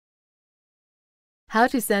How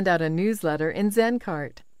to send out a newsletter in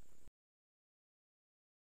ZenCart.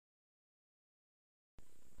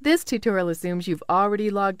 This tutorial assumes you've already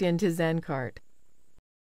logged into ZenCart.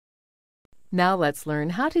 Now let's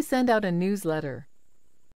learn how to send out a newsletter.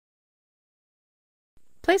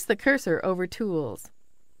 Place the cursor over Tools.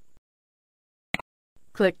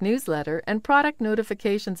 Click Newsletter and Product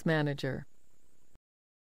Notifications Manager.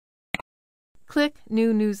 Click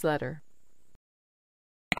New Newsletter.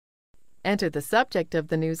 Enter the subject of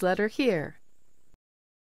the newsletter here.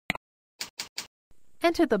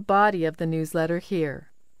 Enter the body of the newsletter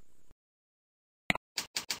here.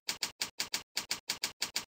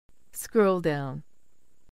 Scroll down.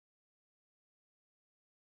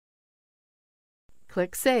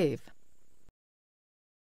 Click Save.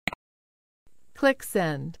 Click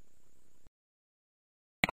Send.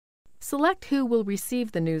 Select who will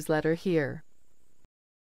receive the newsletter here.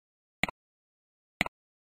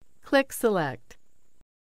 Click Select.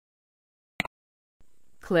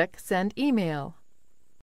 Click Send Email.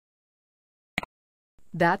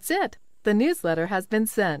 That's it! The newsletter has been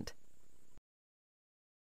sent.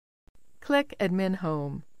 Click Admin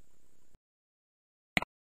Home.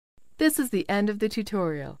 This is the end of the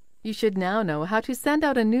tutorial. You should now know how to send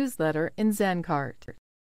out a newsletter in ZenCart.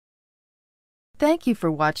 Thank you for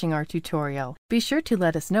watching our tutorial. Be sure to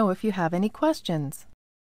let us know if you have any questions.